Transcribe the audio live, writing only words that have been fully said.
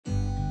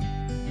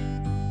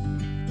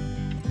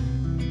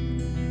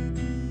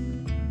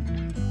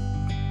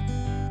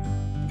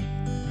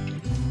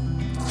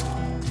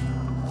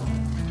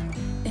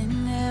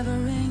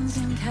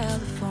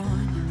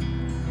California.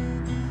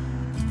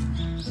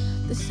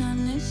 The sun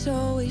is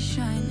always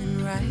shining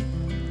bright.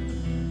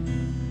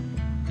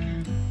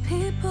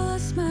 People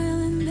are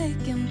smiling,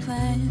 making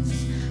plans,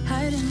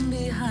 hiding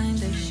behind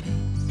their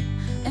shades,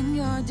 and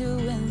you're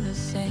doing the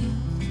same.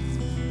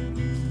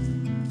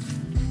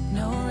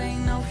 No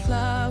rain, no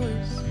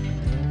flowers,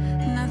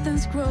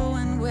 nothing's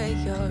growing where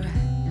you're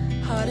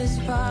at. Heart is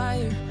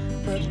fire,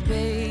 but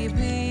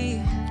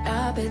baby,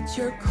 I bet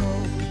you're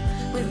cold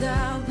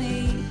without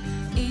me,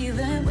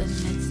 even when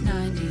it's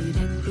 90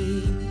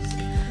 degrees.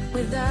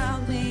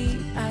 Without me,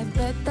 I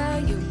bet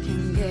that you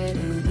can get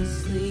any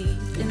sleep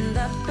in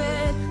that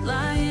bed,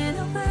 lying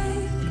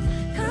awake,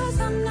 'cause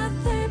I'm not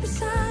there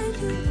beside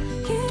you,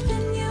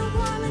 keeping you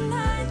warm at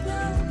night.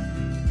 No,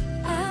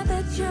 I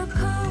bet you're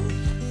cold.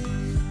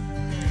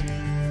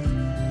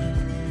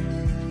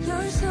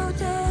 You're so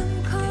damn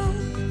cold.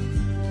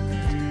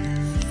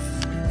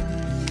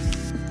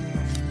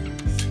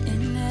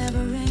 It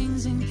never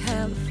rains in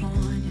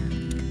California.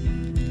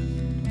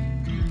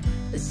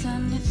 The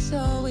sun is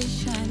always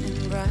shining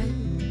bright.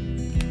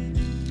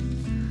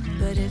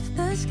 But if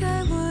the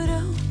sky would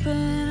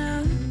open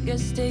up,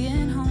 you're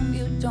staying home,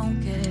 you don't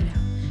get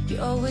out. You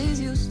always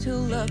used to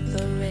love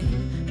the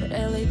rain, but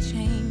LA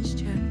changed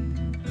you.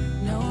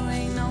 No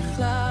rain, no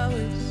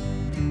flowers,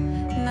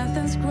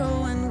 nothing's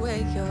growing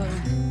where you're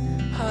at.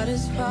 Heart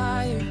is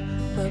fire,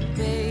 but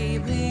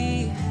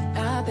baby,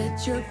 I bet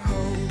you're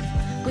cold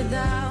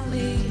without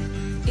me,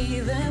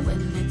 even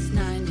when it's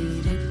 90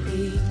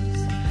 degrees.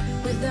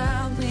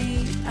 Without me,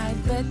 I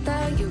bet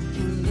that you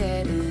can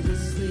get any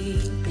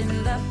sleep in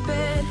that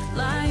bed,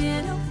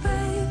 lying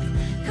awake,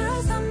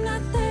 'cause I'm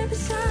not there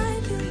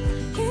beside you,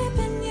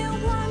 keeping you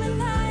warm at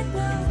night.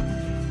 No,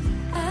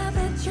 I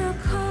bet you're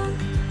cold.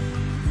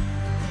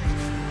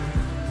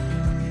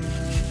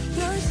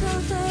 You're so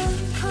damn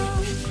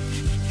cold.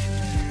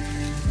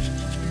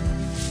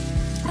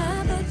 I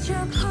bet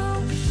you're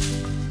cold.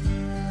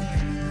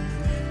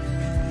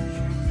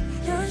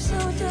 You're so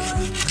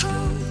damn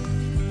cold.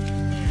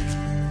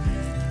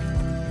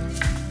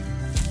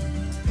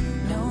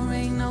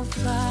 No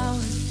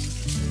flowers,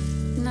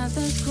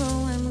 nothing's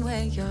growing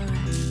where you're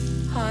at.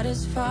 Heart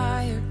is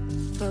fire,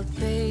 but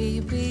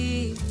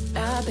baby,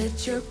 I bet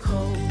you're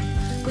cold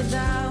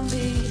without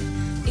me,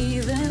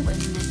 even when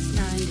it's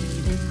 90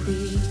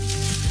 degrees.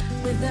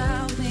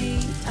 Without me,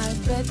 I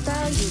bet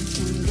that you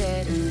can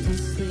get any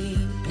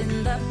sleep in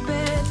that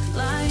bed,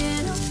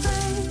 lying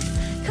awake,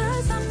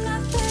 'cause I'm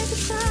not there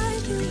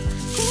beside you,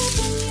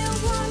 keeping you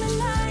warm at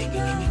night.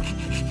 No,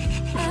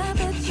 I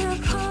bet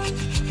you're cold.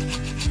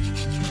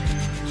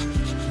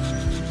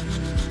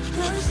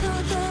 You're so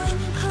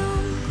damn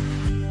cold.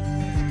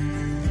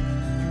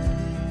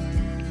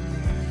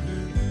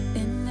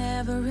 It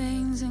never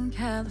rains in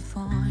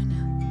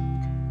California.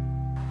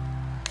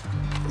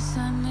 The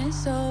sun is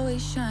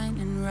always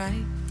shining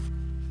bright.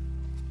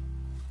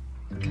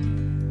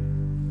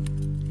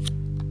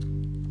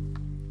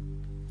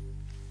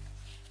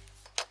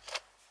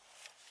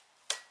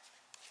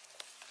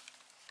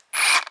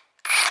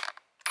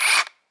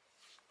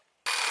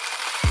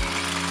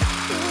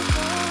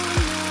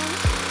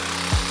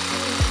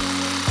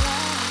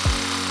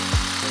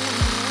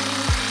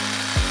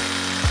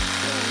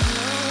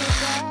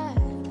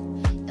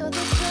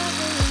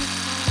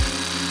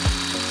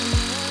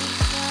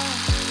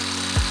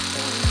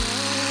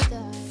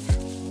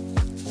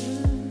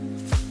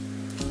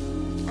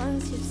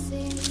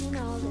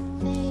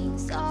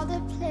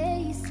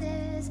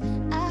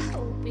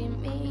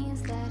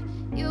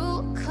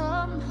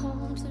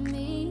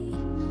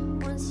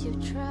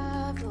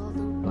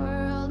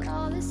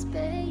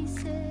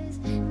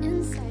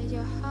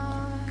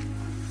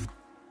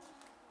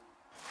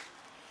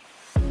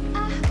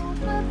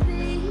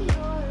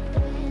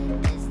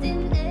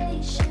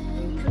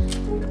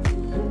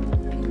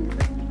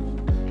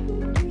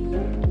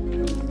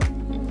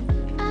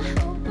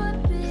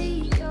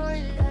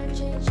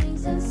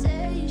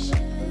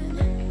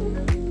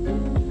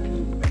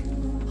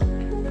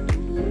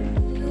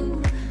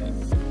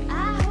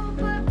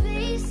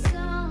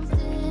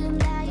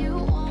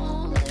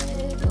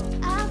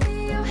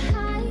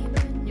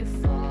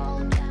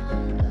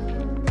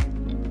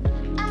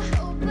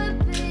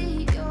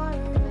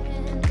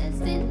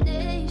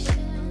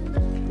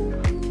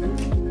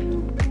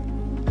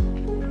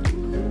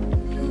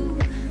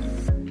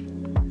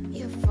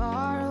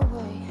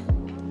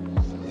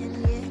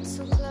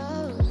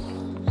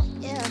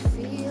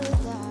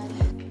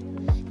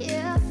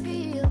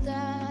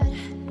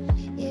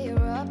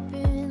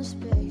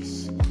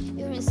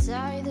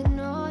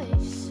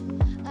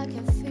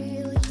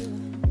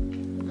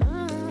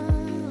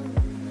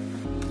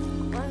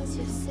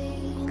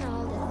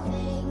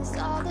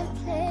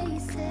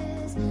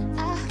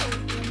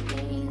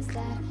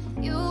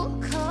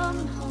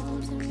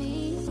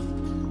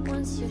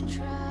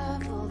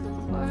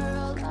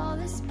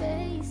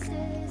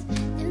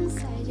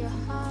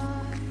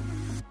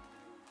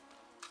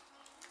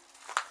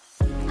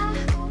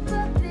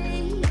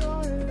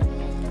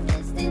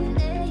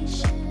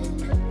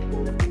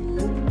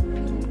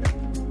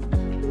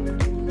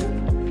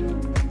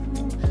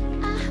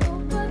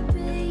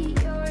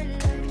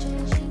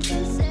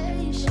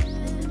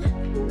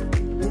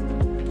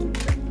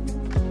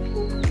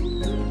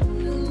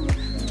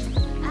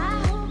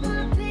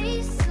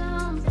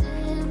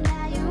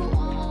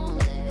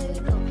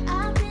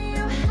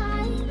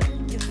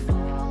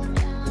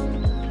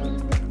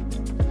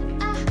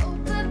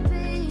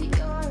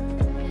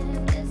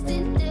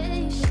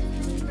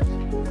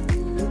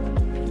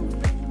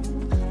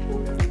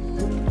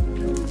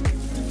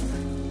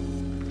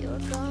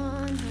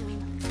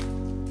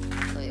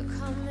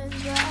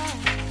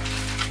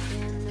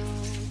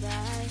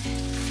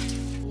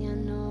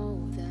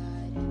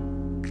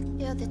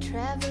 the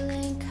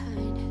traveling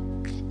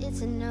kind.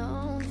 It's a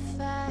known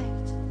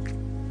fact.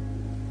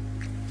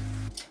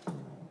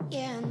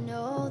 Yeah, I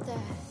know that.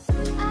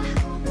 I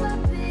hope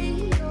I'll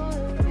be your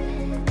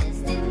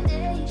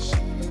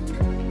destination.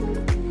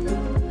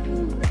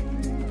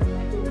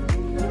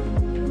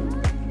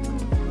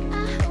 I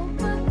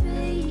hope I'll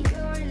be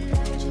your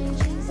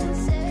life-changing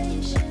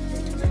sensation.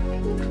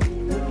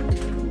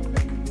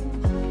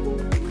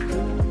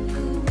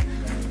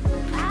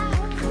 I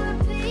hope I'll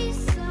be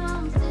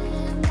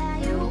something that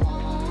you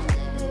won't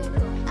let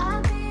go.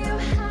 I'll be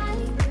your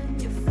high when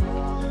you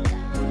fall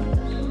down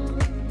low.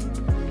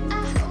 I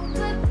hope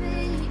I'll be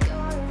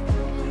your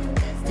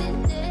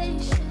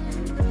destination.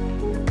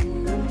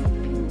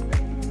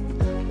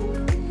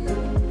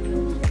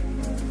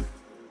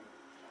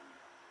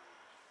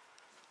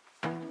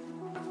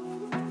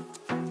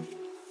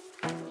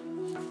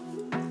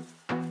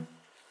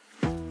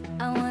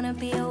 I wanna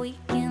be a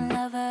weekend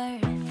lover.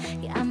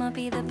 Yeah, I'ma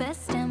be the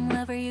best damn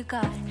lover you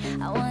got.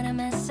 I wanna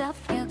mess up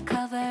your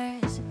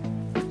covers.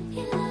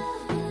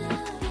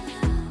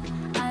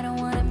 I don't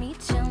wanna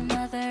meet your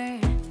mother.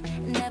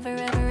 Never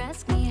ever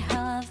ask me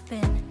how I've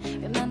been.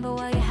 Remember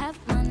why you have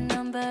my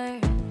number.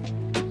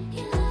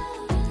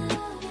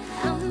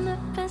 I'm the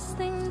best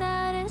thing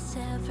that has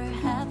ever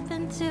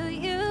happened to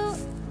you.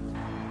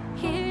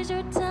 Here's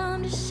your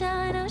time to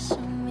shine. Now show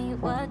me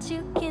what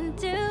you can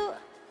do.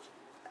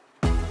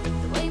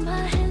 The way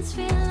my hands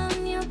feel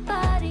on your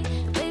body,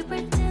 the way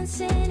we're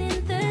dancing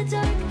in the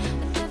dark.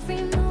 With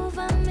every move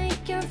I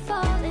make, you're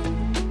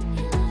falling.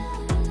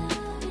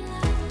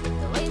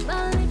 The way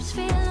my lips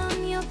feel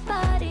on your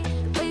body,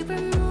 the way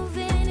we're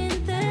moving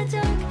in the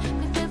dark.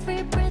 With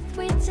every breath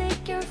we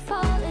take, you're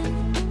falling.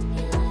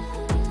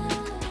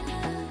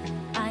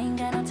 I ain't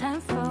got no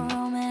time for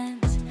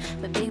romance,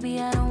 but baby,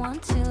 I don't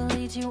want to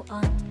lead you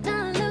on.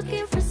 Not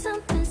looking for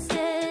something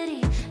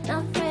steady,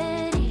 not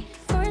ready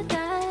for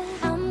that.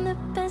 I'm the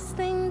best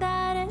thing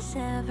that has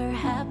ever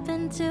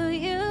happened to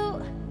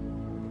you.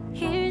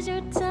 Here's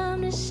your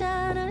time to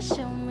shine. Now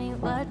show me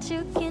what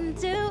you can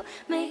do.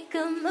 Make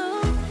a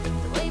move.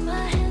 The way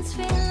my hands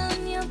feel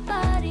on your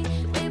body,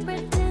 the way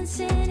we're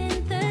dancing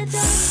in the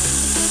dark.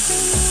 With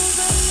every move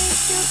I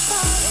make, you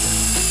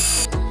falling.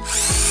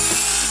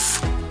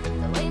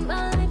 The way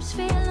my lips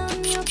feel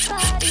on your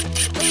body,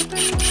 the way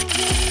we're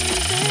moving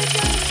in the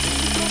dark.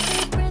 With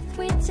every breath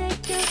we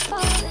take, you're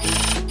falling.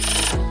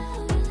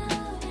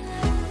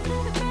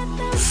 Every breath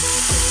that we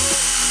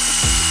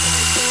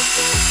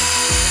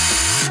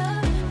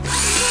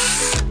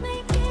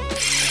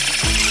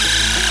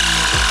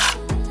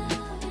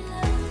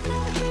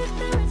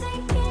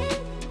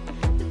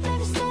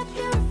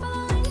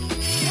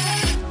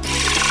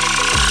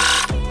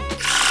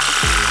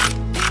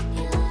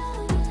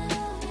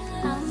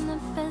I'm the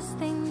best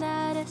thing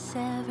that has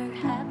ever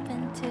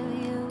happened to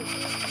you.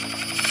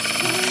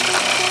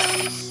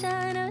 Here's the sun to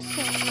shine. Now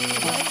show me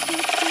what you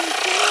can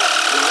do.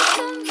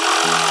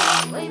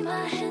 The way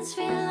my hands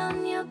feel on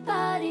your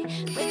body,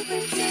 the way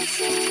we're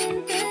dancing in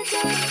the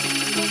dark.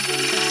 Every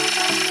move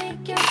I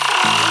make, you're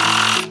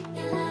falling.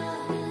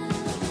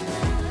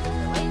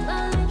 The way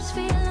my lips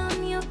feel on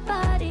your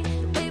body,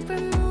 the way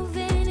we're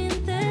moving in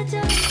the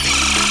dark.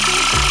 Every breath we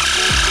take,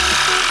 you're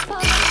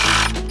falling.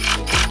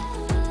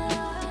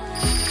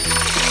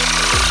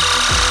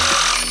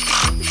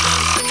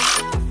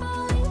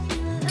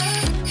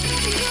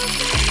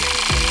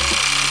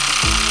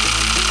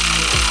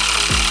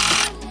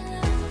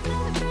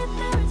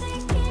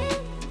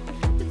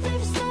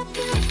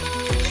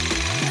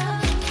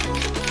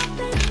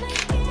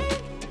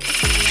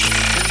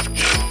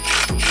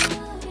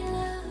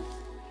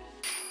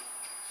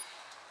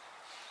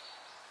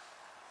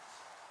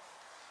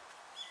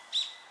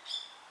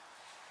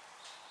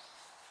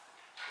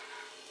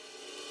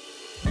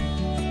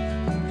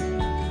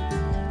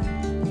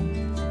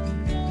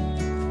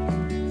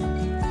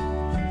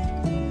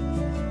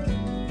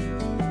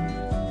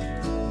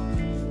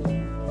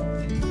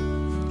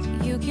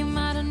 You came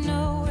out of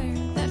nowhere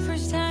that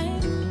first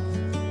time.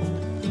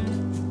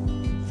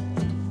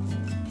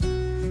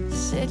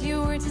 Said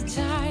you were too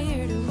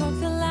tired to walk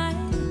the line.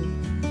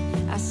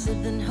 I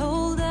said then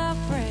hold up,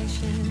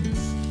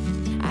 precious.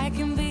 I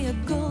can be a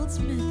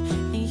goldsmith